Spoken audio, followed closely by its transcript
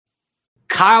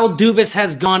Kyle Dubas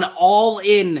has gone all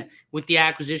in with the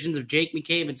acquisitions of Jake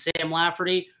McCabe and Sam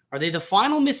Lafferty. Are they the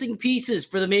final missing pieces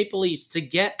for the Maple Leafs to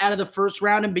get out of the first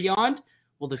round and beyond?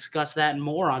 We'll discuss that and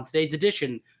more on today's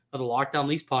edition of the Locked On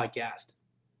Leafs podcast.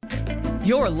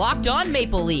 You're Locked On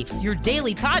Maple Leafs, your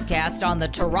daily podcast on the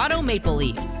Toronto Maple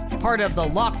Leafs. Part of the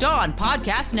Locked On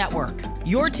Podcast Network,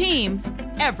 your team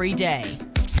every day.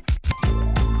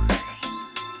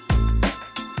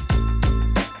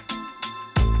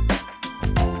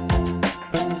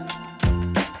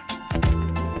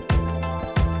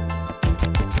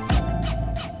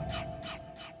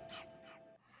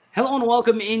 Hello and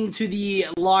welcome into the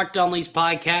Locked On Leafs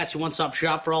podcast, your one-stop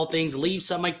shop for all things Leafs.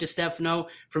 I'm Mike DiStefano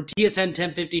from TSN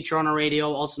 1050 Toronto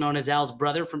Radio, also known as Al's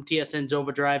brother from TSN's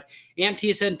Overdrive and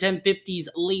TSN 1050's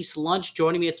Leafs Lunch.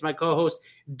 Joining me, it's my co-host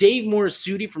Dave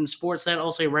Morisuti from Sportsnet,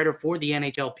 also a writer for the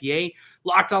NHLPA.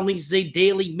 Locked On Leafs is a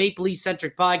daily Maple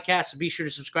Leaf-centric podcast, so be sure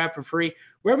to subscribe for free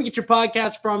wherever you get your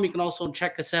podcast from. You can also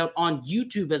check us out on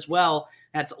YouTube as well.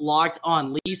 That's Locked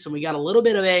On Leafs, and we got a little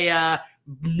bit of a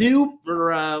new,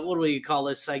 or what do we call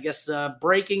this? I guess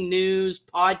breaking news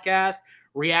podcast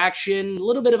reaction, a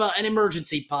little bit of an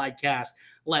emergency podcast,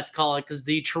 let's call it, because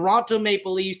the Toronto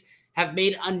Maple Leafs have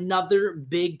made another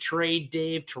big trade,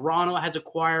 Dave. Toronto has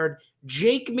acquired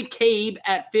Jake McCabe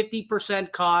at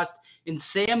 50% cost and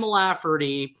Sam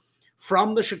Lafferty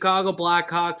from the Chicago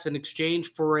Blackhawks in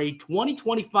exchange for a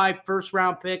 2025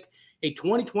 first-round pick, a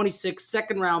 2026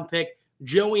 second-round pick,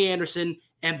 Joey Anderson,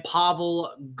 and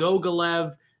Pavel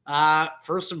Gogolev.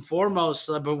 First and foremost,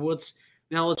 but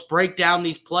let's break down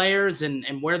these players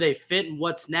and where they fit and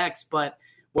what's next. But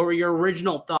what were your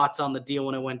original thoughts on the deal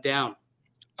when it went down?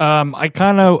 I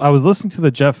was listening to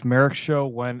the Jeff Merrick show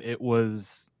when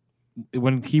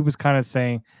he was kind of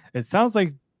saying it sounds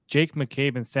like Jake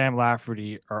McCabe and Sam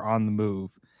Lafferty are on the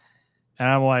move, and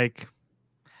I'm like,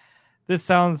 This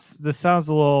sounds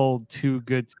a little too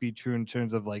good to be true in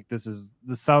terms of like this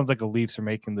sounds like the Leafs are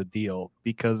making the deal,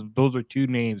 because those are two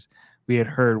names we had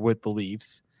heard with the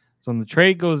Leafs. So when the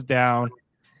trade goes down,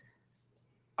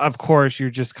 of course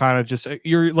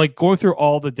you're like going through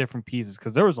all the different pieces,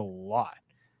 because there was a lot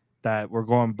that were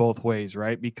going both ways,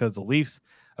 right? Because the Leafs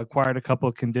acquired a couple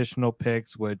of conditional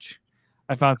picks, which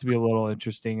I found to be a little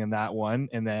interesting in that one,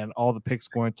 and then all the picks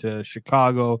going to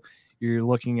Chicago. You're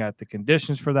looking at the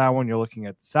conditions for that one. You're looking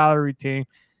at the salary retain.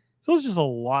 So it's just a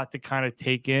lot to kind of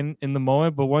take in the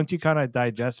moment. But once you kind of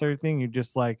digest everything, you're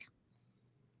just like,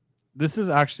 this is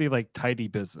actually like tidy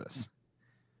business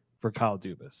for Kyle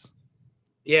Dubas.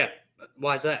 Yeah.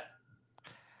 Why is that?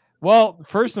 Well,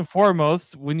 first and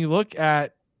foremost, when you look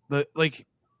at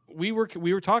we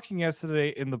were talking yesterday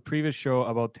in the previous show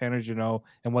about Tanner Jeannot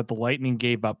and what the Lightning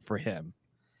gave up for him.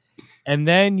 And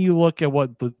then you look at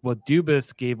what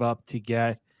Dubas gave up to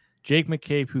get Jake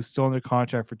McCabe, who's still under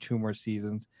contract for 2 more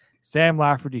seasons, Sam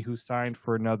Lafferty, who signed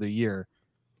for another year.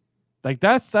 Like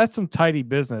that's some tidy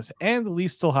business. And the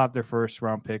Leafs still have their first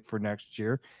round pick for next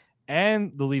year.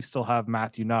 And the Leafs still have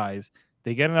Matthew Knies.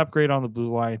 They get an upgrade on the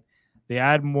blue line. They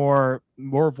add more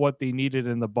of what they needed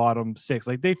in the bottom 6.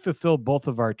 Like they fulfill both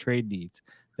of our trade needs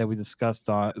that we discussed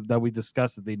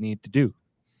that they need to do.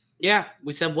 Yeah,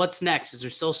 we said, what's next? Is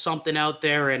there still something out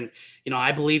there? And,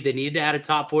 I believe they needed to add a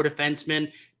top 4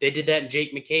 defenseman. They did that in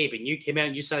Jake McCabe. And you came out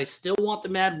and you said, I still want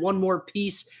them to add one more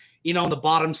piece, in the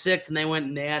bottom 6. And they went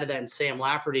and they added that in Sam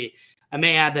Lafferty. I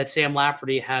may add that Sam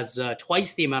Lafferty has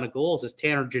twice the amount of goals as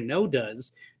Tanner Jeannot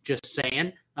does, just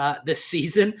saying, this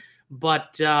season.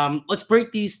 But let's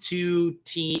break these two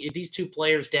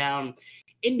players down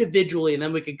individually, and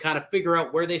then we can kind of figure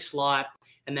out where they slot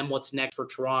and then what's next for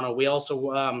Toronto. We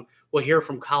also will hear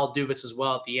from Kyle Dubas as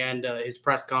well at the end, his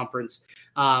press conference.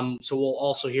 So we'll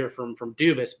also hear from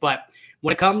Dubas. But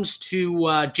when it comes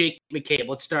to Jake McCabe,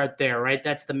 let's start there, right?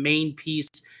 That's the main piece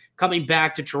coming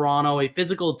back to Toronto, a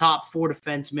physical top 4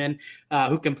 defenseman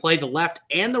who can play the left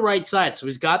and the right side. So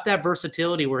he's got that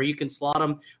versatility where you can slot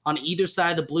him on either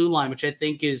side of the blue line, which I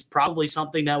think is probably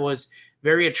something that was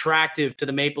very attractive to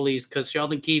the Maple Leafs, because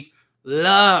Sheldon Keefe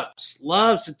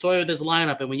loves to toy with his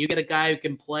lineup. And when you get a guy who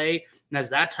can play and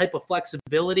has that type of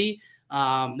flexibility,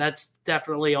 that's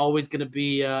definitely always going to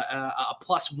be a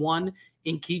 +1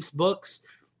 in Keefe's books.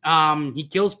 He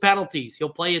kills penalties. He'll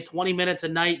play you 20 minutes a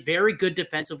night. Very good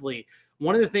defensively.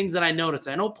 One of the things that I noticed,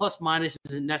 I know plus minus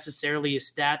isn't necessarily a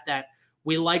stat that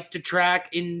we like to track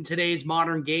in today's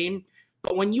modern game,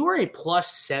 but when you are a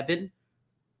 +7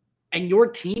 and your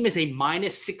team is a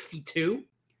 -62,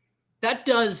 that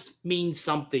does mean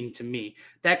something to me.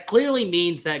 That clearly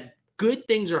means that good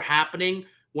things are happening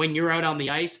when you're out on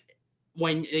the ice,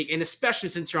 and especially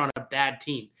since you're on a bad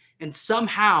team. And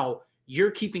somehow you're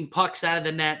keeping pucks out of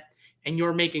the net and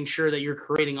you're making sure that you're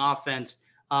creating offense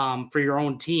for your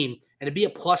own team. And to be a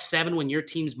 +7 when your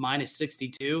team's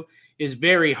 -62 is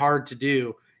very hard to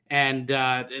do. And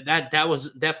that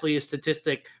was definitely a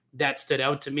statistic that stood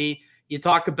out to me. You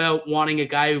talk about wanting a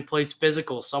guy who plays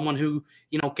physical, someone who,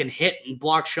 can hit and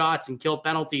block shots and kill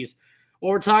penalties.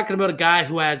 Well, we're talking about a guy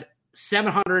who has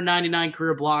 799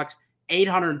 career blocks,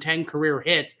 810 career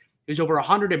hits, who's over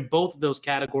 100 in both of those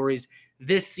categories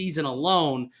this season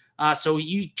alone. So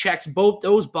he checks both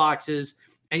those boxes.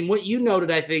 And what you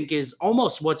noted, I think, is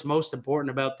almost what's most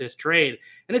important about this trade,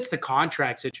 and it's the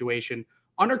contract situation.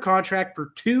 Under contract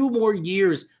for 2 more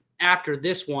years after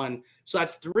this one. So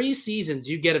that's 3 seasons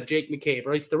you get of Jake McCabe,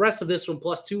 or at least the rest of this one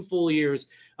plus 2 full years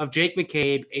of Jake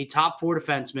McCabe, a top 4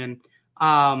 defenseman.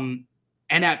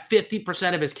 And at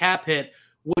 50% of his cap hit,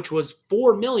 which was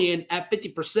 $4 million at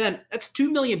 50%, that's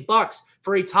 $2 million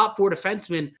for a top 4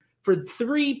 defenseman for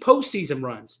 3 postseason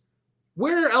runs.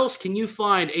 Where else can you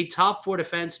find a top 4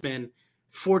 defenseman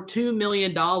for $2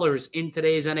 million in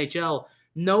today's NHL?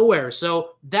 Nowhere.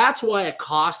 So that's why it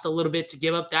cost a little bit to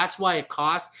give up. That's why it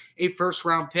cost a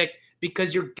first-round pick,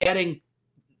 because you're getting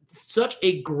such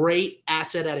a great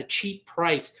asset at a cheap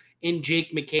price in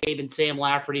Jake McCabe and Sam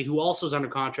Lafferty, who also is under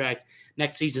contract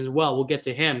next season as well. We'll get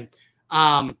to him.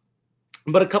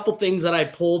 But a couple things that I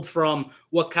pulled from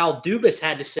what Kyle Dubas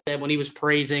had to say when he was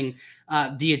praising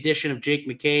the addition of Jake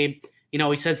McCabe.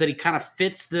 He says that he kind of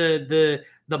fits the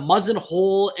Muzzin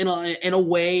hole in a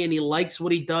way, and he likes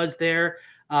what he does there.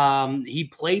 He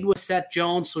played with Seth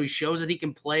Jones, so he shows that he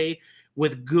can play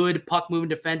with good puck-moving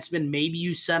defensemen. Maybe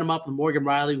you set him up with Morgan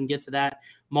Rielly. We can get to that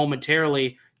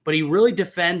momentarily. But he really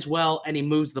defends well, and he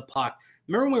moves the puck.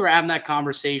 Remember when we were having that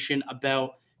conversation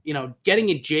about, getting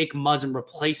a Jake Muzzin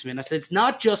replacement? I said it's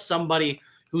not just somebody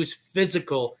who's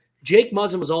physical. Jake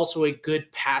Muzzin was also a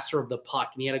good passer of the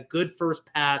puck, and he had a good first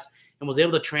pass and was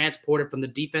able to transport it from the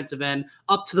defensive end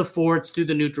up to the forwards through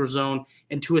the neutral zone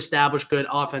and to establish good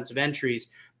offensive entries.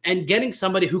 And getting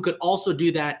somebody who could also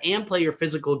do that and play your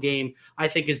physical game, I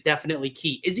think, is definitely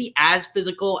key. Is he as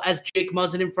physical as Jake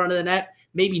Muzzin in front of the net?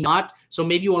 Maybe not. So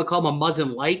maybe you want to call him a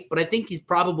Muzzin light, but I think he's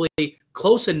probably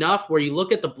close enough where you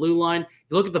look at the blue line,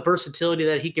 you look at the versatility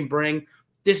that he can bring.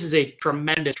 This is a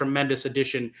tremendous, tremendous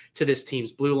addition to this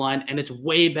team's blue line, and it's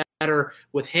way better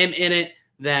with him in it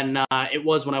than it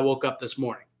was when I woke up this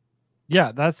morning.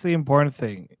 Yeah, that's the important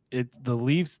thing. The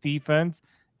Leafs defense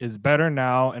is better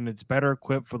now, and it's better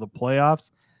equipped for the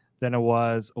playoffs than it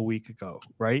was a week ago,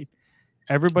 right?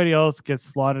 Everybody else gets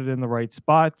slotted in the right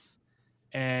spots.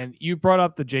 And you brought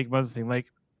up the Jake Muzzin thing. Like,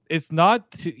 it's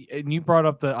not and you brought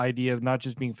up the idea of not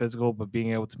just being physical, but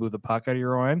being able to move the puck out of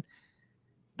your own end.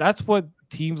 That's what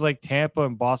teams like Tampa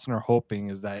and Boston are hoping,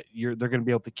 is that they're going to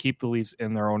be able to keep the Leafs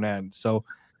in their own end. So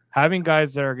having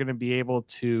guys that are going to be able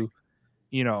to,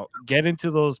 get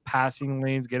into those passing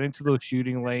lanes, get into those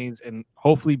shooting lanes, and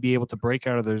hopefully be able to break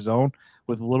out of their zone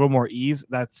with a little more ease,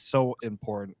 that's so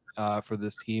important for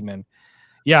this team. And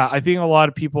yeah, I think a lot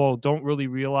of people don't really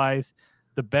realize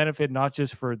the benefit, not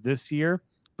just for this year,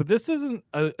 but this isn't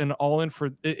an all-in for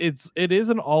it is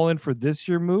an all-in for this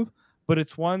year move, but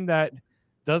it's one that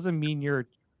doesn't mean you're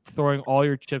throwing all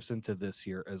your chips into this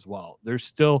year as well. There's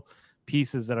still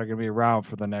pieces that are going to be around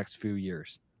for the next few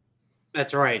years.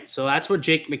 That's right. So that's what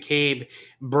Jake McCabe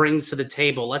brings to the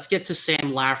table. Let's get to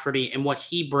Sam Lafferty and what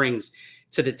he brings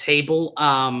to the table.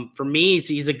 For me,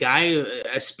 he's a guy,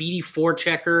 a speedy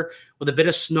forechecker with a bit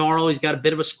of snarl. He's got a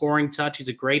bit of a scoring touch. He's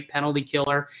a great penalty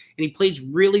killer, and he plays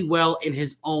really well in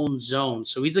his own zone.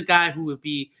 So he's a guy who would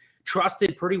be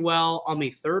trusted pretty well on the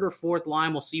 3rd or 4th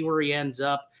line. We'll see where he ends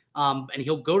up. And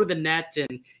he'll go to the net.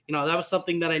 And, that was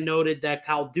something that I noted that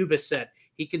Kyle Dubas said.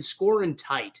 He can score in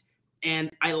tight.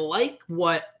 And I like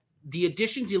what the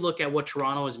additions you look at what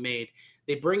Toronto has made.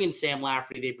 They bring in Sam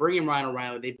Lafferty. They bring in Ryan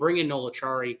O'Reilly. They bring in Noel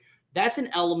Acciari. That's an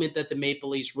element that the Maple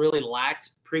Leafs really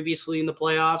lacked previously in the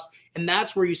playoffs. And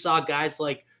that's where you saw guys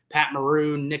like Pat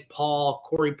Maroon, Nick Paul,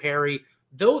 Corey Perry.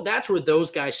 That's where those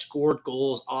guys scored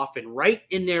goals often, right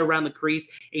in there around the crease,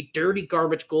 a dirty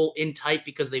garbage goal in tight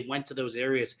because they went to those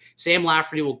areas. Sam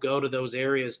Lafferty will go to those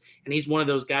areas, and he's one of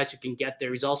those guys who can get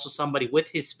there. He's also somebody with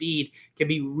his speed can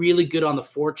be really good on the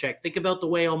forecheck. Think about the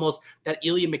way almost that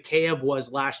Ilya Mikheyev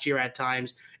was last year at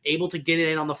times, able to get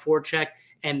in on the forecheck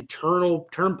and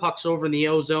turn pucks over in the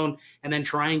O-zone and then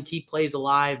try and keep plays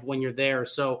alive when you're there.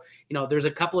 So, there's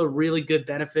a couple of really good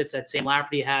benefits that Sam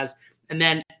Lafferty has. And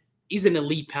then he's an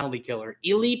elite penalty killer,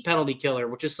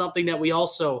 which is something that we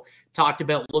also talked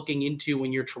about looking into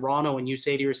when you're Toronto and you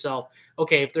say to yourself,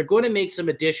 okay, if they're going to make some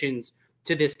additions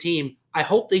to this team, I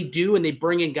hope they do, and they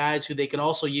bring in guys who they can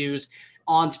also use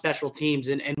on special teams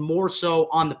and more so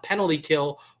on the penalty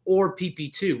kill or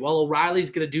PP2. Well, O'Reilly's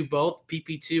going to do both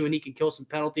PP2 and he can kill some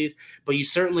penalties, but you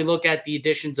certainly look at the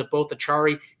additions of both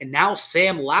Achari and now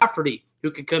Sam Lafferty,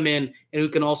 who can come in and who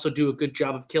can also do a good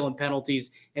job of killing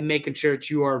penalties and making sure that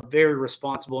you are very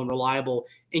responsible and reliable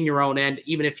in your own end,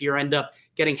 even if you end up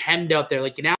getting hemmed out there.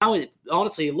 Like now,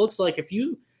 honestly, it looks like if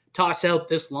you toss out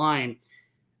this line,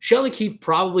 Sheldon Keefe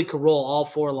probably could roll all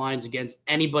 4 lines against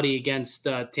anybody against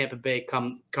Tampa Bay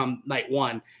come night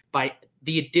one by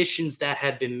the additions that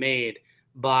have been made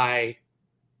by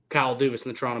Kyle Dubas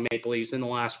and the Toronto Maple Leafs in the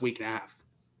last week and a half.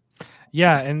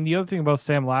 Yeah, and the other thing about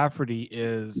Sam Lafferty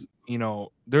is,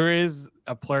 there is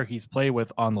a player he's played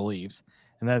with on the Leafs,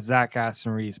 and that's Zach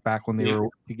Aston-Reese back when they were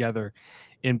together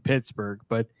in Pittsburgh.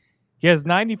 But he has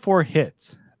 94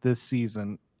 hits this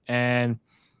season, and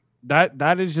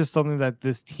that is just something that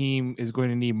this team is going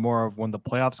to need more of when the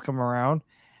playoffs come around.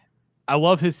 I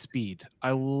love his speed.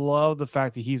 I love the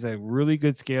fact that he's a really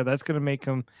good skater. That's going to make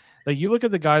him, like, you look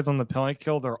at the guys on the penalty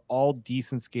kill, they're all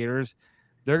decent skaters.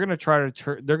 They're going to try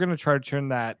to turn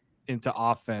that into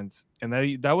offense. And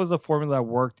that was a formula that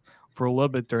worked for a little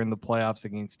bit during the playoffs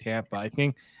against Tampa. I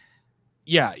think,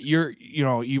 yeah,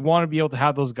 you want to be able to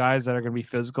have those guys that are going to be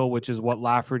physical, which is what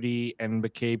Lafferty and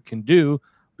McCabe can do.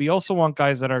 But you also want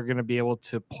guys that are going to be able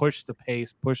to push the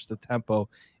pace, push the tempo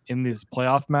in these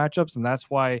playoff matchups. And that's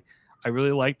why I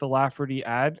really like the Lafferty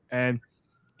ad. And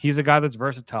he's a guy that's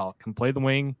versatile, can play the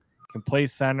wing, can play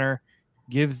center,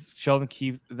 gives Sheldon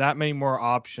Keefe that many more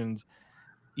options.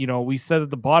 We said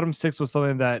that the bottom 6 was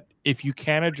something that if you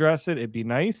can address it, it'd be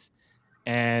nice.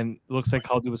 And it looks like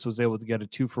Kyle Dubas was able to get a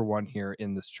 2-for-1 here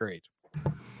in this trade.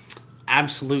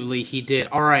 Absolutely, he did.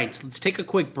 All right, so let's take a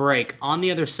quick break. On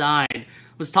the other side,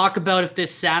 let's talk about if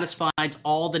this satisfies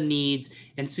all the needs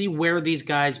and see where these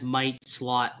guys might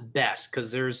slot best,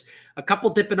 because there's a couple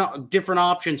different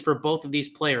options for both of these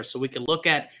players. So we can look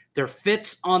at their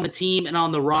fits on the team and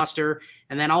on the roster,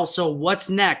 and then also what's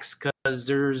next, because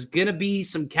there's going to be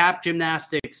some cap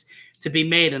gymnastics to be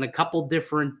made and a couple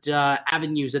different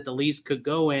avenues that the Leafs could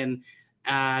go in.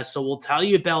 So we'll tell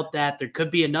you about that. There could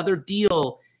be another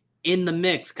deal in the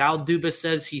mix. Kyle Dubas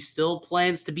says he still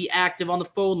plans to be active on the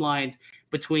phone lines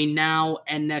between now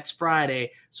and next Friday.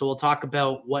 So we'll talk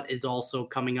about what is also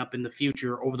coming up in the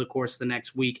future over the course of the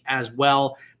next week as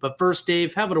well. But first,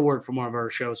 Dave, have a word from one of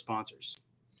our show sponsors.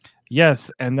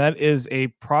 Yes, and that is a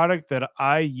product that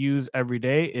I use every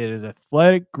day. It is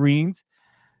Athletic Greens.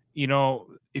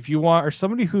 If you want, or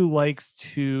somebody who likes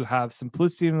to have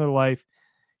simplicity in their life,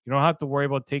 you don't have to worry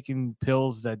about taking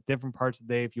pills at different parts of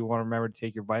the day. If you want to remember to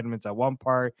take your vitamins at one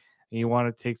part and you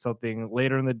want to take something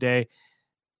later in the day,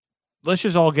 let's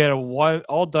just all get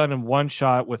all done in one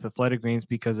shot with Athletic Greens,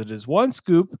 because it is 1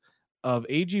 scoop of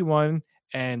AG1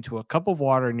 and to a cup of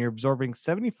water, and you're absorbing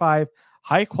 75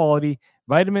 high quality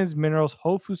vitamins, minerals,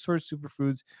 whole food source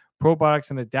superfoods, probiotics,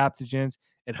 and adaptogens.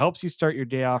 It helps you start your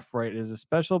day off right. It is a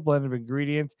special blend of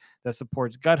ingredients that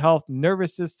supports gut health,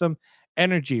 nervous system,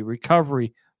 energy,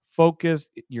 recovery, focus,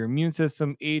 your immune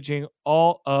system, aging,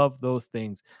 all of those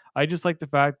things. I just like the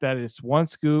fact that it's 1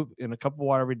 scoop in a cup of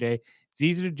water every day. It's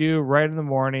easy to do right in the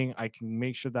morning. I can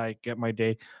make sure that I get my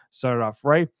day started off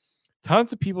right.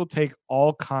 Tons of people take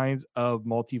all kinds of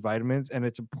multivitamins, and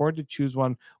it's important to choose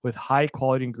one with high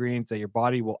quality ingredients that your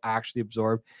body will actually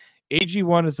absorb.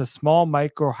 AG1 is a small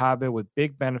micro habit with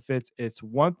big benefits. It's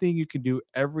one thing you can do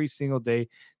every single day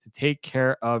to take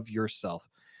care of yourself.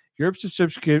 Your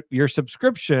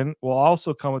subscription will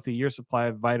also come with a year's supply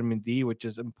of vitamin D, which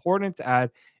is important to add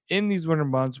in these winter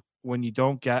months when you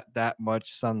don't get that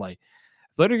much sunlight.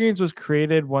 Athletic Greens was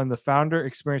created when the founder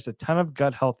experienced a ton of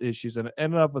gut health issues and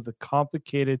ended up with a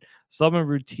complicated supplement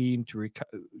routine to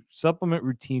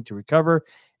recover.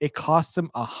 It cost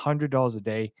him $100 a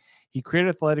day. He created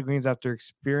Athletic Greens after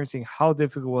experiencing how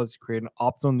difficult it was to create an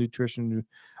optimal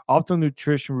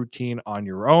nutrition routine on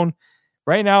your own.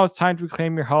 Right now, it's time to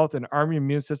reclaim your health and arm your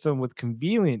immune system with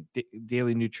convenient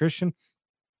daily nutrition.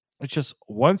 It's just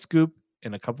 1 scoop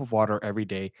in a cup of water every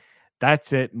day.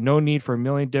 That's it. No need for a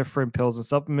million different pills and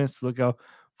supplements to look out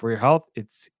for your health.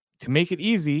 It's to make it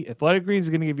easy. Athletic Greens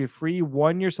is going to give you a free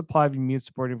 1-year supply of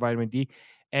immune-supporting vitamin D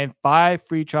and 5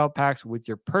 free trial packs with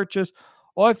your purchase.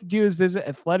 All you have to do is visit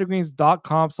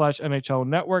athleticgreens.com/NHL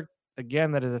Network.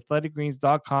 Again, that is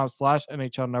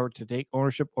athleticgreens.com/NHL Network to take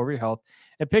ownership over your health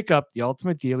and pick up the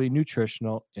ultimate daily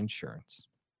nutritional insurance.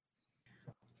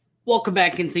 Welcome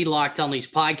back into the Locked On Leafs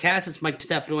podcast. It's Mike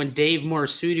Stefano and Dave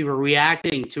Morassutti. We're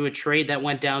reacting to a trade that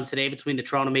went down today between the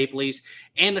Toronto Maple Leafs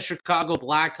and the Chicago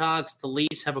Blackhawks. The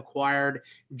Leafs have acquired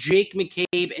Jake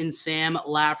McCabe and Sam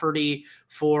Lafferty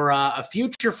for a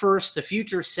future first, the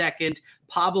future second,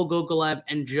 Pavel Gogolev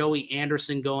and Joey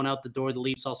Anderson going out the door. The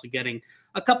Leafs also getting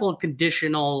a couple of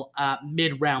conditional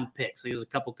mid-round picks. There's a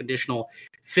couple conditional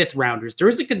fifth-rounders. There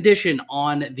is a condition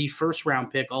on the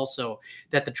first-round pick also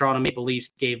that the Toronto Maple Leafs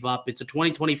gave up. It's a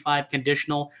 2025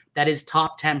 conditional that is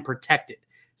top 10 protected.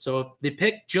 So if the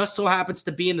pick just so happens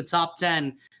to be in the top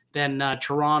 10, then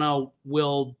Toronto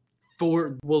will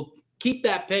keep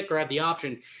that pick or have the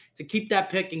option to keep that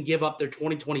pick and give up their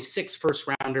 2026 first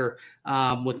rounder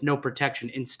with no protection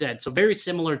instead. So very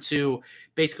similar to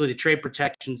basically the trade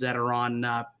protections that are on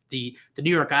the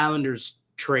New York Islanders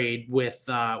trade with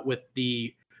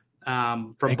the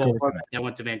from Vancouver. both that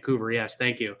went to Vancouver. Yes,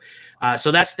 thank you.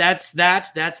 So that's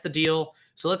the deal.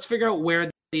 So let's figure out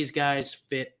where these guys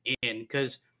fit in,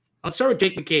 because let's start with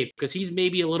Jake McCabe, because he's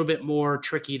maybe a little bit more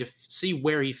tricky to see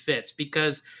where he fits,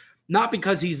 because not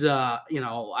because he's, I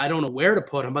don't know where to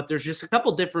put him, but there's just a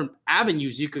couple different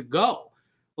avenues you could go.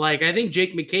 Like, I think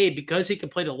Jake McCabe, because he can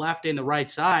play the left and the right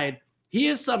side, he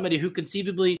is somebody who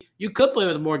conceivably you could play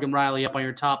with Morgan Rielly up on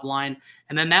your top line,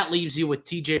 and then that leaves you with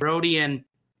TJ Brodie and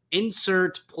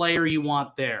insert player you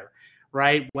want there,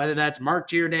 right? Whether that's Mark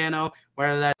Giordano,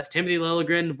 whether that's Timothy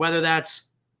Liljegren, whether that's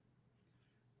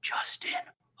Justin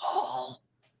Hall.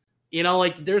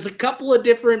 There's a couple of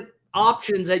different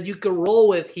options that you could roll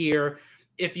with here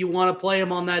if you want to play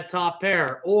him on that top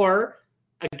pair. Or,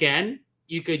 again,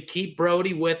 you could keep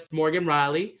Brodie with Morgan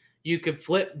Rielly. You could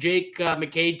flip Jake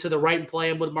McCabe to the right and play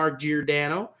him with Mark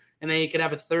Giordano. And then you could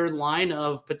have a third line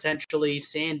of potentially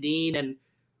Sandin and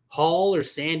Hall, or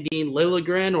Sandin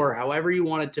Liljegren, or however you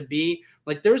want it to be.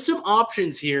 Like, there's some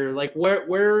options here. Like,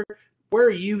 where are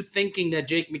you thinking that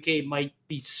Jake McCabe might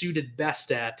be suited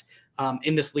best at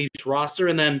in this Leafs roster?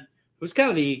 And then who's kind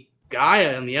of the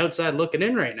guy on the outside looking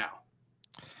in right now?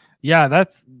 Yeah,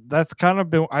 that's kind of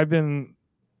been, I've been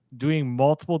doing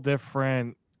multiple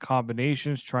different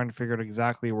combinations, trying to figure out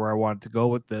exactly where I wanted to go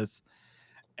with this.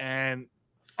 And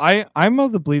I'm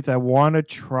of the belief that I want to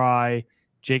try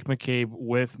Jake McCabe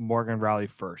with Morgan Rielly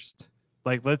first.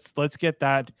 Like, let's get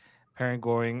that pairing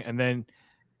going, and then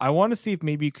I want to see if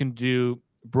maybe you can do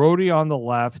Brodie on the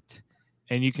left,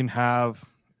 and you can have,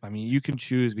 you can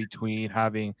choose between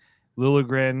having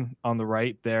Liljegren on the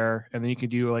right there, and then you can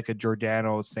do like a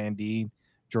Giordano Sandin,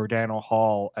 Giordano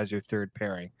Hall as your third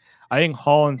pairing. I think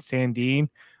Hall and Sandin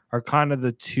are kind of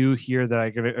the two here that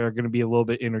are going to be a little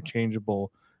bit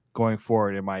interchangeable going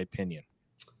forward, in my opinion.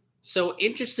 So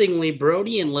interestingly,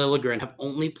 Brodie and Liljegren have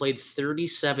only played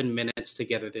 37 minutes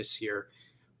together this year.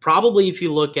 Probably, if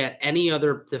you look at any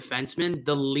other defenseman,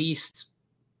 the least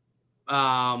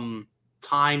time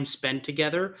spent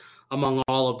together among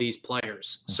all of these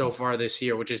players so far this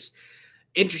year, which is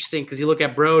interesting because you look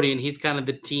at Brodie and he's kind of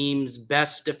the team's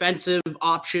best defensive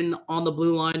option on the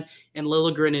blue line, and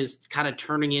Liljegren is kind of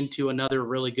turning into another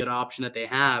really good option that they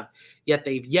have, yet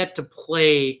they've yet to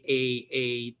play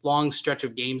a long stretch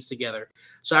of games together.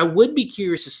 So I would be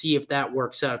curious to see if that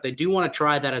works out. If they do want to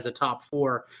try that as a top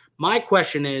four, my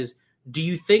question is, do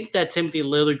you think that Timothy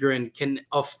Liljegren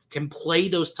can play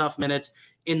those tough minutes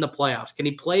in the playoffs? Can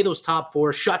he play those top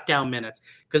four shutdown minutes?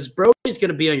 Because Brodie's going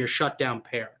to be on your shutdown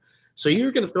pair. So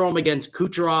you're going to throw him against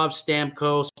Kucherov,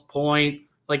 Stamkos, Point.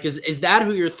 Like, is that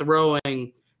who you're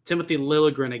throwing Timothy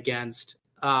Liljegren against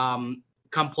come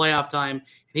playoff time? And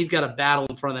he's got a battle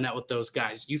in front of the net with those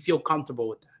guys. You feel comfortable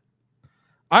with that?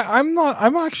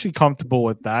 I'm actually comfortable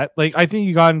with that. Like, I think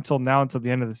you got until the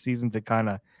end of the season to kind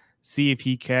of see if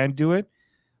he can do it.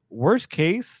 Worst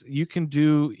case, you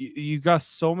got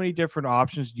so many different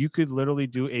options. You could literally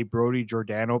do a Brodie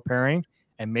Giordano pairing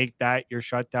and make that your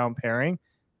shutdown pairing,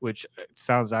 which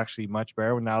sounds actually much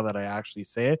better now that I actually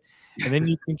say it. And then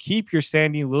you can keep your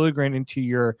Sandin Liljegren into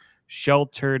your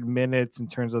sheltered minutes in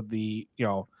terms of the,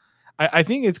 I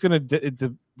think it's going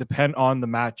to depend on the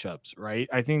matchups, right?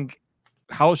 I think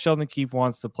how Sheldon Keefe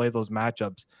wants to play those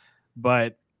matchups.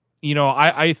 But,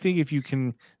 I think if you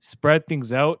can spread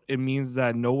things out, it means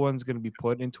that no one's going to be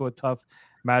put into a tough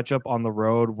matchup on the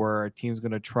road where a team's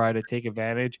going to try to take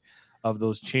advantage of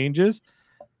those changes.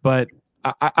 But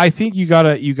I think you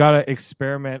gotta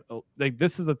experiment. Like,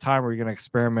 this is the time where you're gonna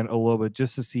experiment a little bit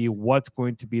just to see what's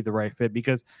going to be the right fit,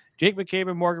 because Jake McCabe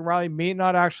and Morgan Rielly may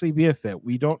not actually be a fit.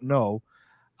 We don't know.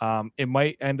 It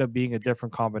might end up being a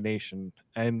different combination,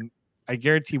 and I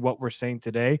guarantee what we're saying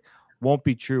today won't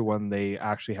be true when they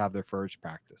actually have their first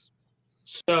practice.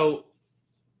 So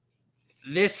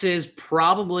this is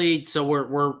probably,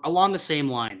 we're along the same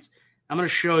lines. I'm going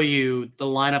to show you the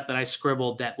lineup that I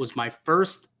scribbled that was my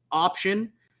first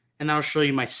option, and I'll show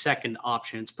you my second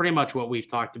option. It's pretty much what we've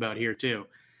talked about here too.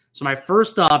 So my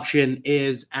first option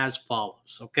is as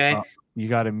follows, okay? You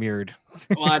got it mirrored.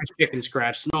 Well, that's chicken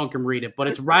scratch, so no one can read it. But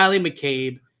it's Riley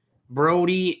McCabe,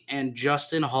 Brody, and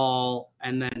Justin Hall,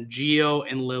 and then Gio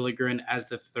and Liljegren as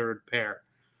the third pair.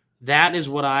 That is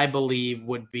what I believe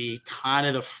would be kind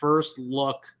of the first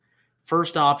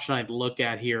option I'd look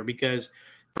at here. Because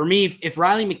for me, if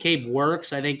Riley McCabe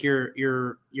works, I think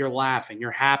you're laughing,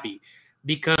 you're happy,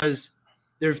 because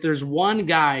if there's one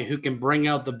guy who can bring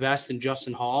out the best in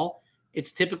Justin Hall,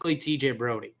 it's typically TJ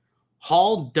Brody.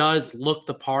 Hall does look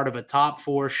the part of a top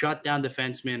 4 shutdown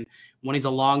defenseman when he's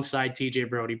alongside TJ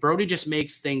Brody. Brody just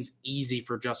makes things easy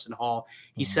for Justin Hall.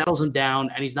 He settles him down,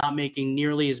 and he's not making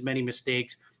nearly as many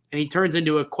mistakes, and he turns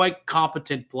into a quite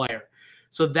competent player.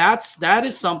 So that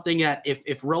is something that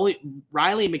if Riley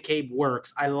McCabe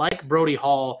works, I like Brody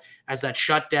Hall as that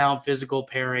shutdown physical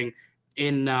pairing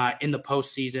in the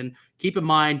postseason. Keep in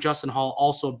mind, Justin Hall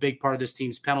also a big part of this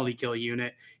team's penalty kill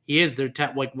unit. He is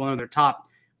one of their top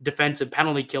defensive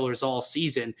penalty killers all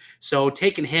season. So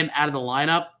taking him out of the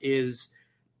lineup is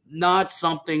not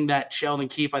something that Sheldon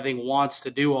Keefe, I think, wants to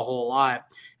do a whole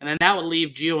lot. And then that would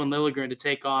leave Gio and Liljegren to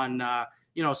take on,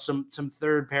 some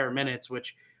third pair minutes,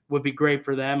 which would be great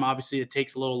for them. Obviously, it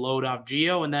takes a little load off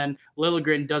Gio, and then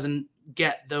Liljegren doesn't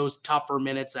get those tougher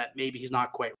minutes that maybe he's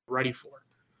not quite ready for.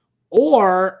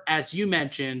 Or, as you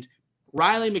mentioned,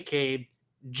 Riley McCabe,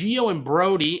 Gio and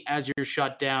Brody as your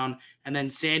shutdown, and then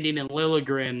Sandin and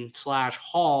Liljegren /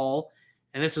 Hall,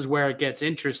 and this is where it gets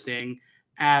interesting,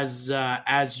 as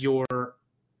your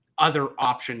other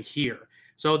option here.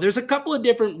 So there's a couple of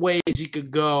different ways you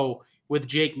could go with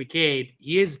Jake McCabe.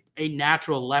 He is a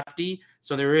natural lefty,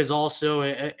 so there is also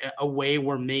a way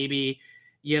where maybe,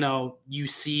 you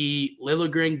see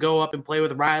Liljegren go up and play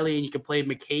with Riley, and you can play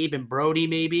McCabe and Brody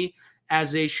maybe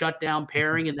as a shutdown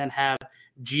pairing, and then have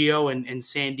Gio and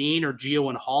Sandin, or Gio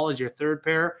and Hall as your third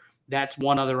pair. That's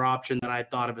one other option that I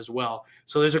thought of as well.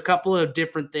 So there's a couple of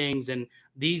different things, and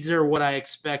these are what I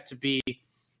expect to be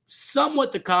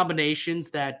somewhat the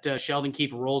combinations that Sheldon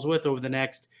Keefe rolls with over the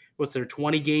next,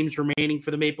 20 games remaining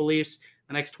for the Maple Leafs,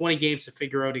 the next 20 games to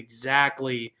figure out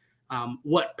exactly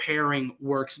what pairing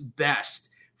works best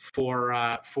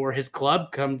for his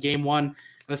club come game 1 of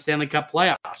the Stanley Cup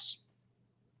playoffs.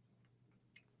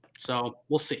 So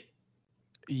we'll see.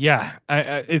 Yeah,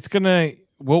 it's gonna.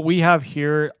 What we have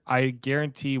here, I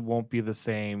guarantee, won't be the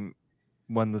same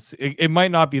when it might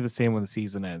not be the same when the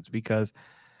season ends, because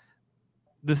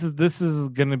this is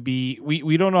gonna be.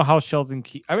 We don't know how Sheldon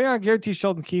Keefe. I mean, I guarantee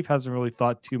Sheldon Keefe hasn't really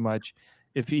thought too much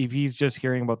if he's just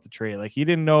hearing about the trade. Like, he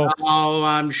didn't know. Oh,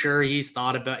 I'm sure he's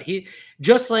thought about. He,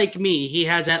 just like me, he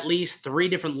has at least 3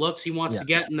 different looks he wants to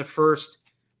get in the first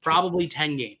probably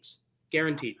 10 games,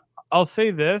 guaranteed. I'll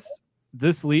say this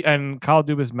and Kyle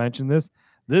Dubas mentioned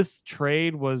this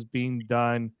trade was being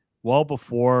done well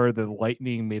before the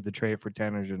Lightning made the trade for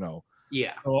Tanner Jeannot.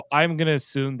 Yeah. So I'm going to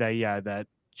assume that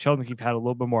Sheldon Keefe had a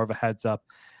little bit more of a heads up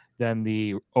than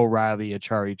the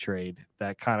O'Reilly-Acciari trade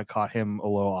that kind of caught him a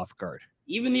little off guard.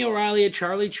 Even the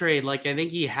O'Reilly-Acciari trade, I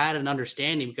think he had an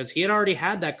understanding, because he had already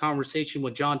had that conversation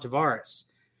with John Tavares,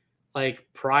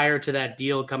 prior to that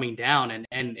deal coming down.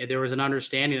 And there was an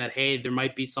understanding that, hey, there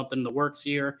might be something in the works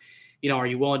here. Are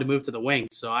you willing to move to the wing?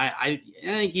 So I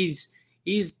think he's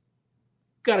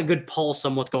got a good pulse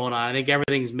on what's going on. I think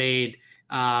everything's made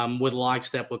with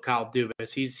lockstep with Kyle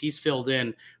Dubas. He's filled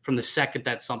in from the second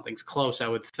that something's close, I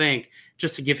would think,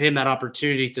 just to give him that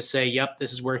opportunity to say, yep,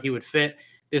 this is where he would fit.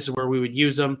 This is where we would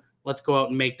use him. Let's go out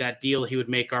and make that deal. He would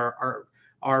make our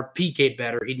PK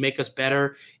better. He'd make us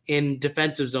better in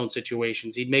defensive zone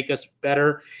situations. He'd make us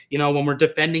better, when we're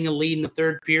defending a lead in the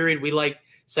third period. We like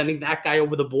sending that guy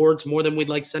over the boards more than we'd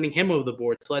like sending him over the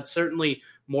board. So that's certainly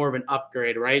more of an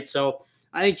upgrade, right? So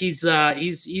I think he's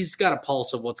got a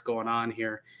pulse of what's going on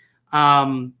here.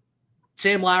 Sam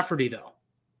Lafferty, though.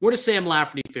 Where does Sam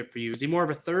Lafferty fit for you? Is he more of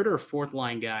a third or fourth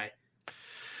line guy?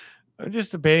 I'm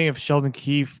just debating if Sheldon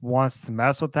Keefe wants to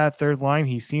mess with that third line.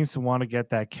 He seems to want to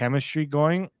get that chemistry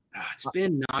going. It's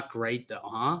been not great, though,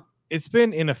 huh? It's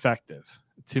been ineffective,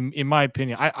 in my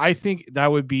opinion. I think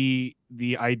that would be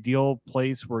the ideal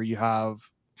place where you have,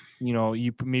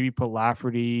 you maybe put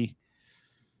Lafferty.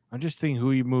 I'm just thinking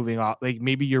who you're moving off.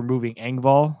 Maybe you're moving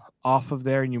Engvall off of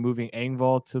there, and you're moving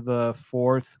Engvall to the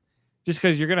fourth, just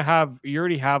because you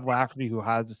already have Lafferty, who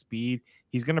has the speed.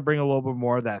 He's going to bring a little bit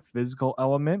more of that physical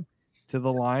element to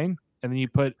the line, and then you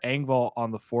put Engvall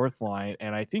on the fourth line,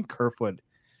 and I think Kerfoot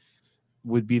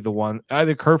would be the one.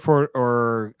 Either Kerfoot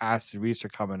or Aston Reese are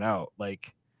coming out.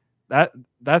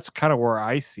 That's kind of where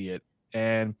I see it.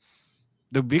 And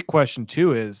the big question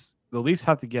too is the Leafs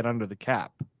have to get under the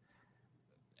cap.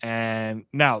 And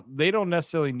now they don't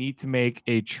necessarily need to make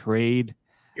a trade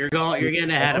You're getting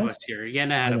ahead of us here. You're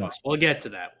getting ahead of us. We'll get to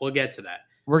that. We're getting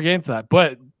to that.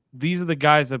 But these are the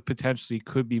guys that potentially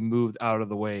could be moved out of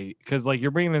the way because, like,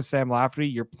 you're bringing in Sam Lafferty,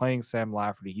 you're playing Sam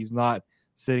Lafferty. He's not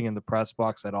sitting in the press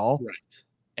box at all. Right.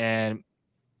 And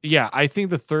yeah, I think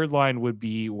the third line would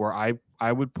be where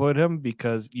I would put him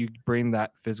because you bring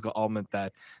that physical element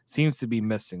that seems to be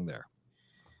missing there.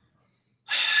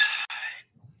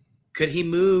 Could he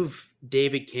move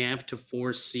David Kampf to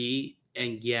 4C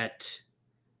and get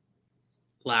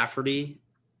Lafferty?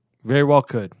 Very well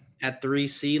could. At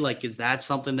 3C? Like, is that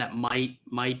something that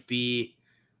might be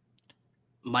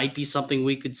something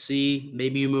we could see?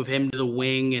 Maybe you move him to the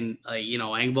wing and,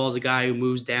 Engvall's a guy who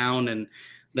moves down and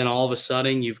then all of a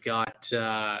sudden you've got,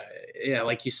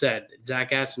 like you said,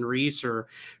 Zach Aston-Reese or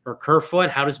Kerfoot.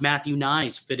 How does Matthew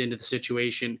Nyes fit into the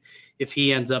situation if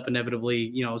he ends up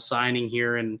inevitably, signing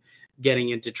here and getting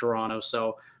into Toronto?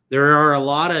 So there are a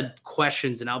lot of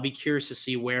questions, and I'll be curious to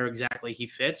see where exactly he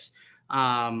fits.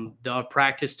 They'll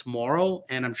practice tomorrow,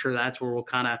 and I'm sure that's where we'll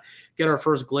kind of get our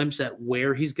first glimpse at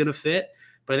where he's going to fit.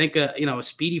 But I think, a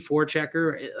speedy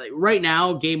forechecker right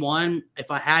now, game one,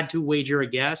 if I had to wager a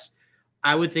guess,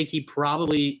 I would think he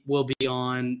probably will be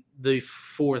on the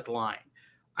fourth line,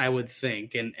 I would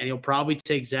think. And he'll probably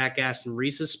take Zach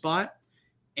Aston-Reese's spot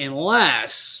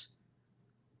unless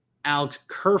Alex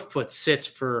Kerfoot sits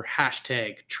for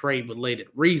 #trade-related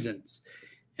reasons.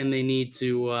 And they need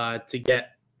to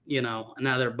get,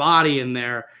 another body in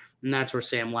there. And that's where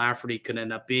Sam Lafferty could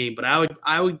end up being. But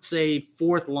I would say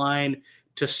fourth line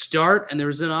to start. And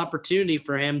there's an opportunity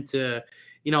for him to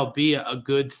be a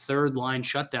good third line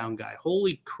shutdown guy.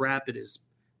 Holy crap, it is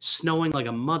snowing like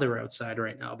a mother outside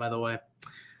right now, by the way.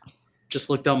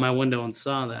 Just looked out my window and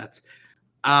saw that.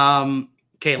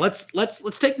 Okay, let's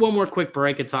take one more quick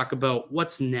break and talk about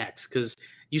what's next, because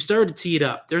you started to tee it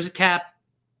up. There's a cap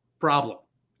problem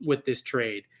with this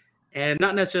trade. And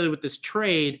not necessarily with this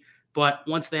trade, but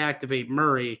once they activate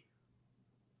Murray,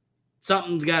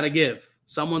 something's got to give.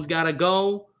 Someone's got to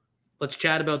go. Let's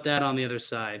chat about that on the other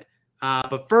side.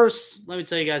 But first, let me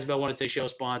tell you guys about one of today's show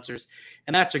sponsors,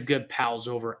 and that's our good pals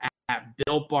over at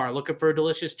Built Bar. Looking for a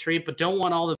delicious treat, but don't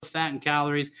want all the fat and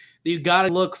calories? You got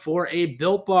to look for a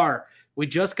Built Bar. We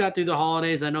just got through the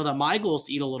holidays. I know that my goal is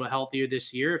to eat a little healthier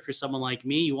this year. If you're someone like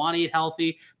me, you want to eat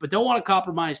healthy, but don't want to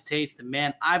compromise taste. And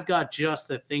man, I've got just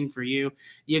the thing for you.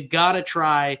 You got to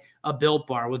try a Built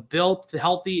Bar. With Built,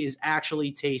 healthy is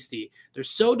actually tasty. They're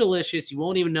so delicious, you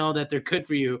won't even know that they're good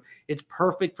for you. It's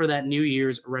perfect for that New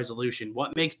Year's resolution.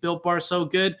 What makes Built Bar so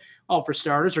good? Well, for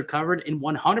starters, they're covered in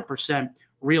 100%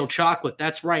 real chocolate.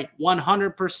 That's right,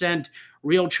 100%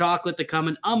 real chocolate that come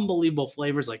in unbelievable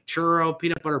flavors like churro,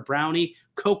 peanut butter brownie,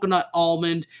 coconut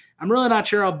almond. I'm really not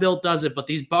sure how Built does it, but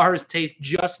these bars taste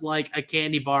just like a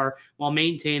candy bar while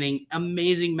maintaining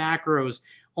amazing macros.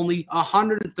 Only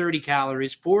 130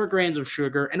 calories, 4 grams of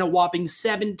sugar, and a whopping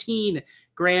 17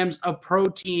 grams of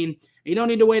protein. You don't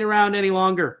need to wait around any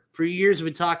longer. For years,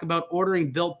 we talk about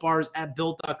ordering Built bars at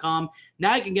Built.com.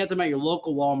 Now you can get them at your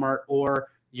local Walmart or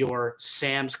your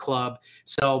Sam's Club.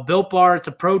 So Built Bar, it's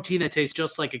a protein that tastes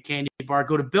just like a candy bar.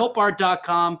 Go to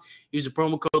BuiltBar.com, use the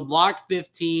promo code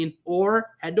LOCK15, or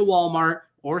head to Walmart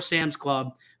or Sam's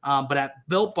Club. But at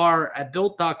Built Bar, at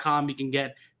Built.com, you can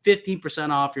get 15%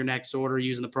 off your next order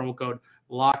using the promo code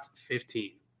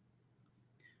LOCKED15.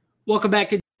 Welcome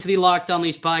back into the Locked On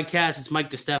Leafs podcast. It's Mike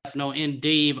DiStefano and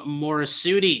Dave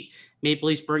Morisuti. Maple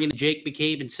Leafs bringing Jake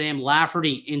McCabe and Sam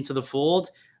Lafferty into the fold,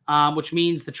 which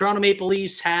means the Toronto Maple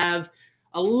Leafs have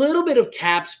a little bit of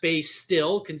cap space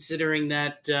still, considering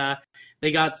that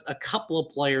they got a couple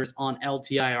of players on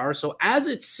LTIR. So as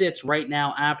it sits right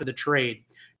now after the trade,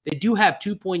 they do have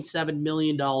 $2.7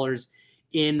 million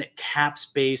in cap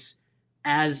space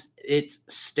as it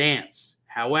stands.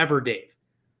 However, Dave,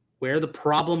 where the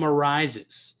problem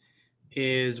arises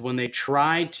is when they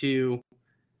try to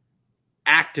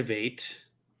activate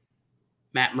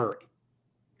Matt Murray.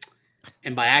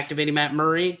 And by activating Matt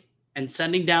Murray and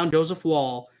sending down Joseph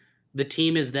Woll, the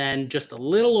team is then just a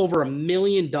little over $1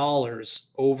 million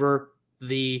over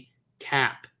the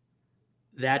cap.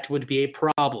 That would be a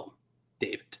problem,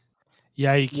 David.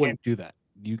 Yeah, you can't do that.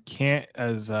 You can't,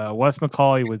 as Wes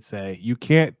McCauley would say, you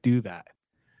can't do that.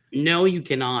 No, you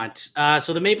cannot.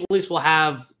 So the Maple Leafs will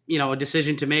have, a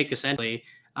decision to make, essentially.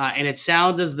 And it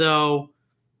sounds as though,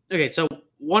 okay, so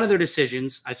one of their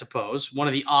decisions, I suppose, one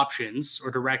of the options or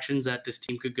directions that this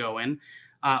team could go in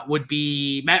would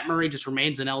be Matt Murray just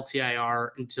remains in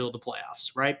LTIR until the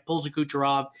playoffs, right? Pulls a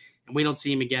Kucherov, and we don't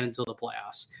see him again until the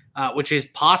playoffs, which is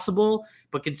possible.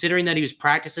 But considering that he was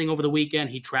practicing over the weekend,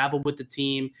 he traveled with the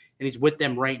team, and he's with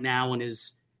them right now in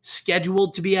his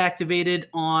scheduled to be activated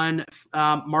on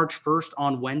March 1st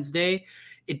on Wednesday.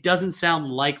 It doesn't sound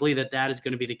likely that that is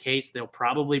going to be the case. They'll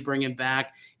probably bring him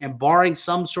back, and barring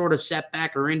some sort of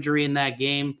setback or injury in that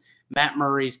game, Matt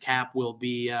Murray's cap will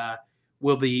be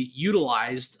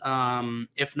utilized,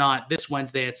 if not this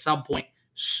Wednesday, at some point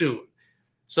soon.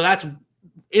 So that's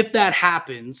if that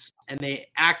happens and they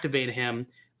activate him.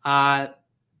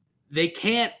 They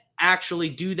can't actually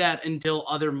do that until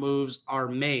other moves are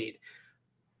made.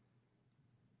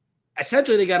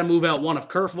 Essentially, they got to move out one of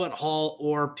Kerfoot, Hall,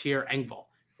 or Pierre Engvall.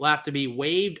 Will have to be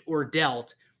waived or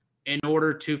dealt in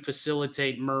order to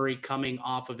facilitate Murray coming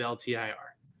off of LTIR.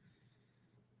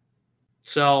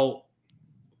 So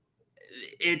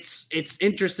it's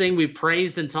interesting. We've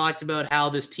praised and talked about how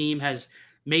this team has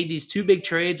made these two big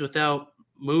trades without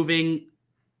moving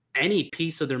any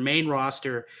piece of their main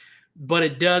roster, but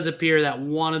it does appear that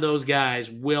one of those guys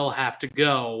will have to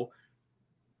go.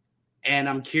 And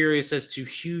I'm curious as to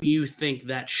who you think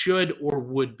that should or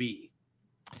would be.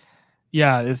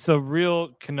 Yeah, it's a real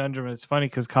conundrum. It's funny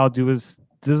because Kyle Dubas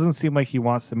doesn't seem like he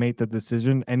wants to make the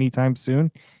decision anytime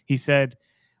soon. He said,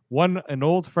 an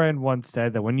old friend once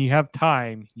said that when you have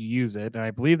time, you use it. And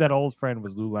I believe that old friend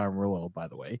was Lou Lamoriello, by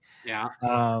the way. Yeah.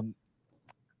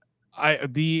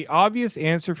 The obvious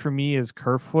answer for me is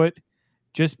Kerfoot,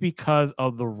 just because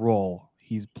of the role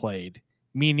he's played.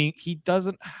 Meaning he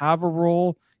doesn't have a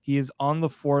role. He is on the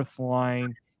fourth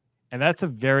line, and that's a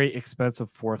very expensive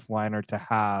fourth liner to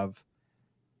have.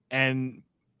 And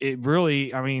it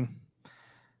really, I mean,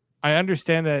 I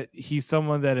understand that he's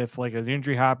someone that if like an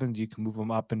injury happens, you can move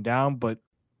him up and down, but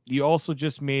you also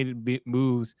just made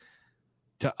moves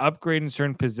to upgrade in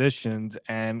certain positions,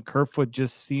 and Kerfoot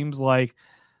just seems like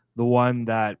the one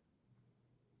that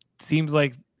seems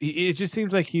like it just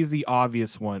seems like he's the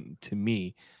obvious one to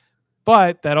me.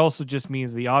 But that also just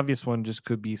means the obvious one just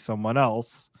could be someone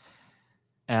else.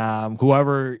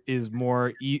 Whoever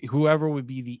would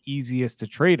be the easiest to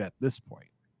trade at this point.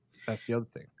 That's the other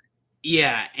thing.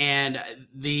 Yeah, and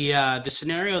the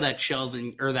scenario that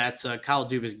Kyle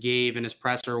Dubas gave in his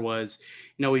presser was,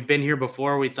 we've been here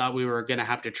before. We thought we were going to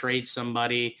have to trade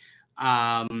somebody,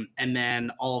 and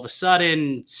then all of a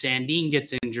sudden Sandin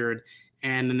gets injured,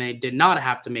 and then they did not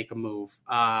have to make a move,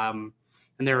 and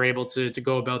they were able to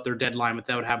go about their deadline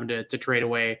without having to trade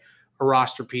away a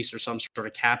roster piece or some sort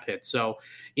of cap hit. So,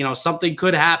 something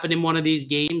could happen in one of these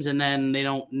games, and then they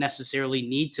don't necessarily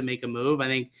need to make a move. I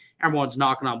think everyone's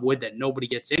knocking on wood that nobody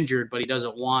gets injured, but he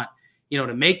doesn't want,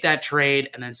 to make that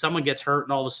trade, and then someone gets hurt,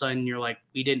 and all of a sudden you're like,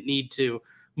 we didn't need to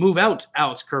move out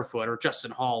Alex Kerfoot or Justin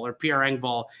Hall or Pierre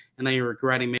Engvall, and then you're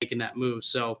regretting making that move.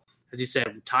 So, as you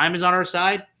said, time is on our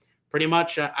side. Pretty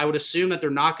much, I would assume that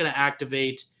they're not going to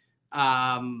activate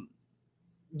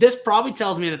this probably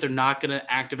tells me that they're not going to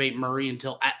activate Murray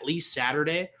until at least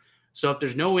Saturday. So if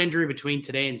there's no injury between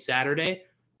today and Saturday,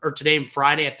 or today and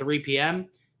Friday at 3 p.m.,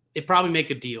 they probably make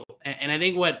a deal. And I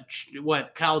think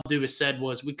what Kyle Dubas said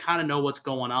was, we kind of know what's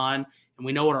going on and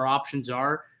we know what our options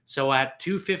are. So at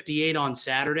 2:58 on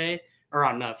Saturday, or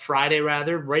on Friday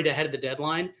rather, right ahead of the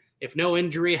deadline, if no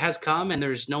injury has come and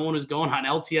there's no one who's going on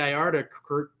LTIR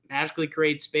to magically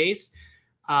create space,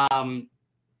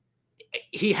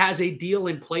 he has a deal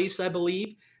in place, I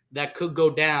believe, that could go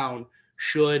down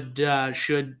should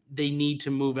they need to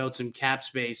move out some cap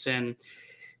space. And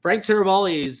Frank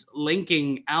Seravalli is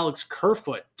linking Alex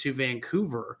Kerfoot to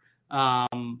Vancouver.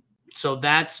 So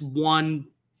that's one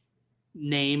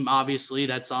name, obviously,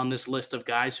 that's on this list of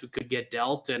guys who could get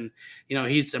dealt. And,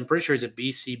 I'm pretty sure he's a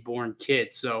BC-born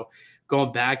kid. So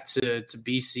going back to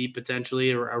BC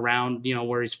potentially, or around,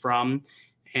 where he's from.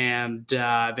 And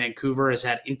Vancouver has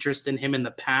had interest in him in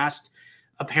the past,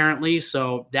 apparently.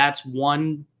 So that's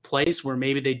one place where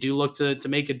maybe they do look to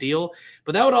make a deal.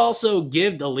 But that would also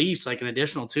give the Leafs like an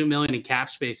additional $2 million in cap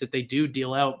space if they do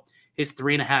deal out his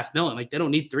 $3.5 million. Like, they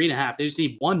don't need $3.5 million; they just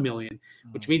need $1 million,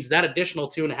 which means that additional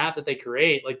 $2.5 million that they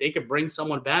create, like, they could bring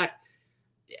someone back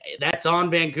that's on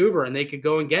Vancouver, and they could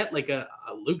go and get like a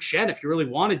Luke Schenn if you really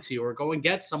wanted to, or go and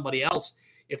get somebody else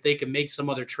if they can make some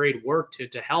other trade work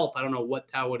to help. I don't know what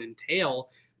that would entail,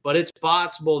 but it's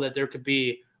possible that there could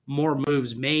be more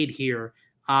moves made here.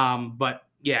 But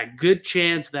yeah, good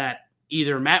chance that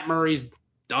either Matt Murray's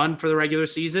done for the regular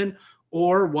season,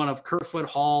 or one of Kerfoot,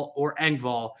 Hall, or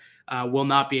Engvall will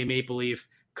not be a Maple Leaf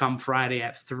come Friday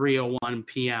at 3:01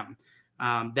 p.m.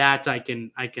 That I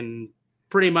can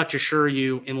pretty much assure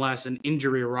you, unless an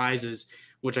injury arises,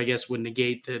 which I guess would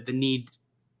negate the need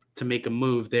to make a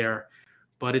move there.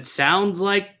 But it sounds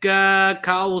like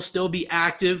Kyle will still be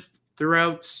active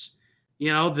throughout,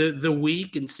 the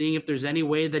week, and seeing if there's any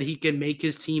way that he can make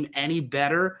his team any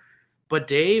better. But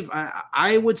Dave,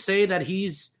 I would say that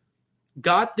he's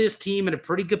got this team in a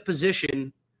pretty good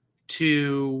position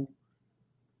to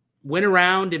win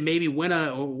around and maybe win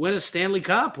a Stanley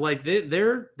Cup. Like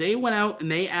they went out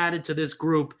and they added to this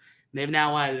group. And they've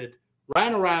now added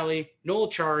Ryan O'Reilly, Noel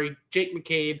Acciari, Jake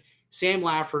McCabe, Sam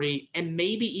Lafferty, and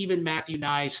maybe even Matthew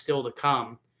Knies still to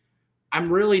come.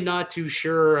 I'm really not too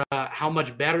sure how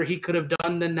much better he could have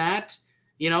done than that,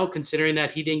 considering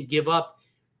that he didn't give up,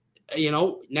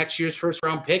 next year's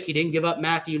first-round pick. He didn't give up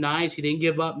Matthew Knies. He didn't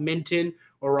give up Minton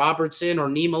or Robertson or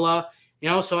Niemela.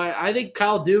 So I think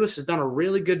Kyle Dubas has done a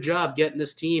really good job getting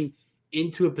this team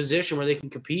into a position where they can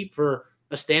compete for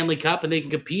a Stanley Cup and they can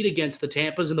compete against the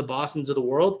Tampas and the Bostons of the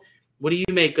world. What do you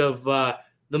make of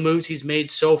the moves he's made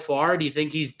so far? Do you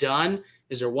think he's done?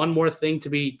 Is there one more thing to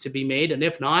be made? And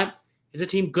if not, is the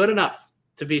team good enough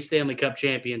to be Stanley Cup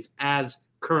champions as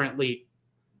currently,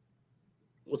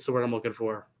 what's the word I'm looking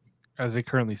for? As they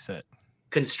currently sit.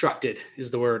 Constructed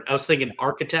is the word. I was thinking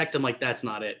architect. I'm like, that's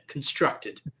not it.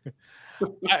 Constructed.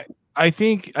 I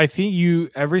think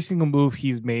every single move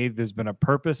he's made, there's been a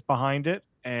purpose behind it.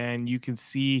 And you can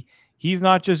see he's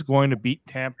not just going to beat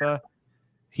Tampa.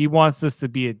 He wants this to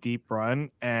be a deep run.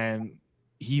 And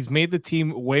he's made the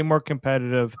team way more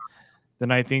competitive than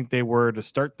I think they were to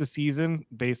start the season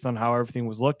based on how everything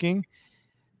was looking.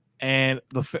 And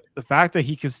the fact that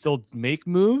he can still make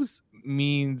moves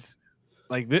means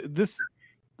like this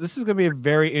is going to be a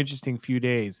very interesting few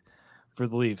days for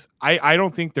the Leafs. I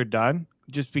don't think they're done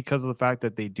just because of the fact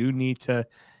that they do need to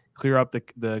clear up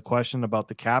the question about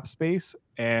the cap space.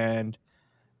 And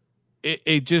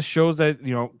it just shows that,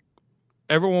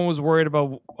 everyone was worried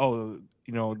about,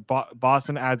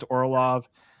 Boston adds Orlov,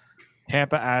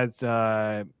 Tampa adds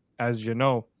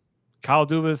Jeannot. Kyle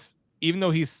Dubas, even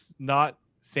though he's not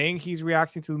saying he's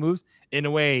reacting to the moves, in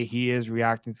a way he is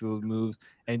reacting to those moves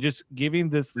and just giving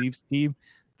this Leafs team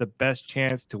the best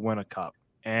chance to win a cup.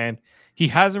 And he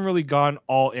hasn't really gone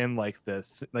all in like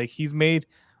this. Like he's made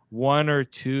one or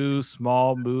two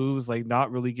small moves, like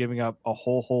not really giving up a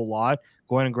whole lot,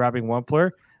 going and grabbing one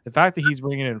player. The fact that he's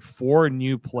bringing in 4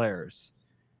 new players,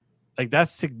 like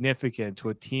that's significant to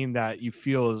a team that you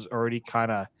feel is already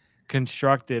kind of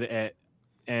constructed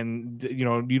and you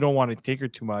don't want to tinker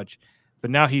too much. But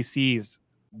now he sees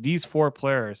these 4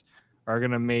 players are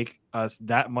going to make us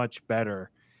that much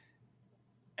better.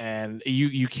 And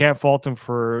you can't fault him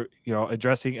for,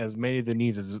 addressing as many of the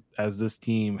needs as this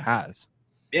team has.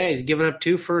 Yeah, he's given up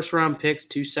 2 first-round picks,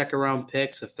 2 second-round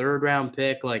picks, a third-round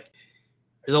pick. Like,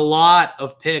 there's a lot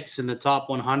of picks in the top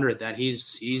 100 that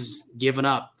he's given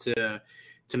up to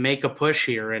make a push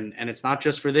here. And it's not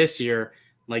just for this year.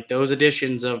 Like, those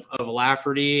additions of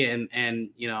Lafferty and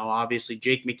obviously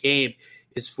Jake McCabe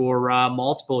is for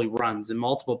multiple runs and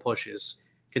multiple pushes,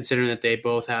 considering that they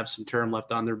both have some term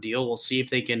left on their deal. We'll see if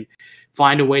they can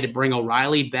find a way to bring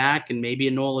O'Reilly back and maybe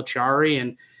a Noel Acciari.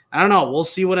 And I don't know. We'll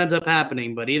see what ends up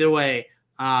happening. But either way,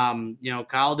 Kyle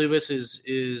Dubas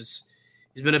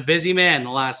he's been a busy man the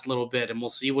last little bit, and we'll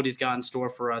see what he's got in store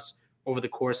for us over the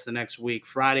course of the next week.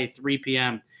 Friday, 3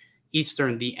 p.m.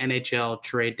 Eastern, the NHL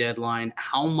trade deadline.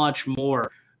 How much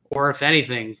more, or if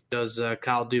anything, does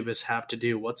Kyle Dubas have to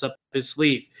do? What's up his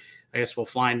sleeve? I guess we'll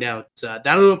find out.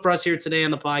 That'll do it for us here today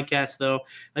on the podcast, though.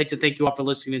 I'd like to thank you all for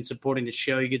listening and supporting the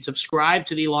show. You can subscribe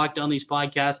to the Locked On Leafs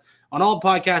podcast on all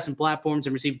podcasts and platforms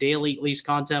and receive daily Leafs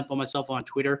content from myself on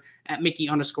Twitter at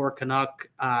Mickey_Canuck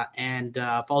and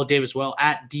follow Dave as well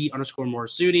at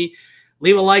D_Morisuti.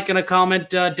 Leave a like and a comment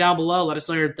down below. Let us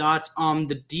know your thoughts on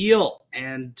the deal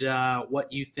and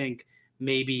what you think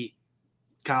maybe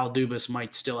Kyle Dubas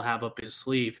might still have up his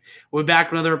sleeve. We'll be back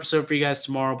with another episode for you guys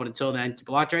tomorrow, but until then, keep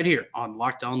it locked right here on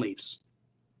Locked On Leafs.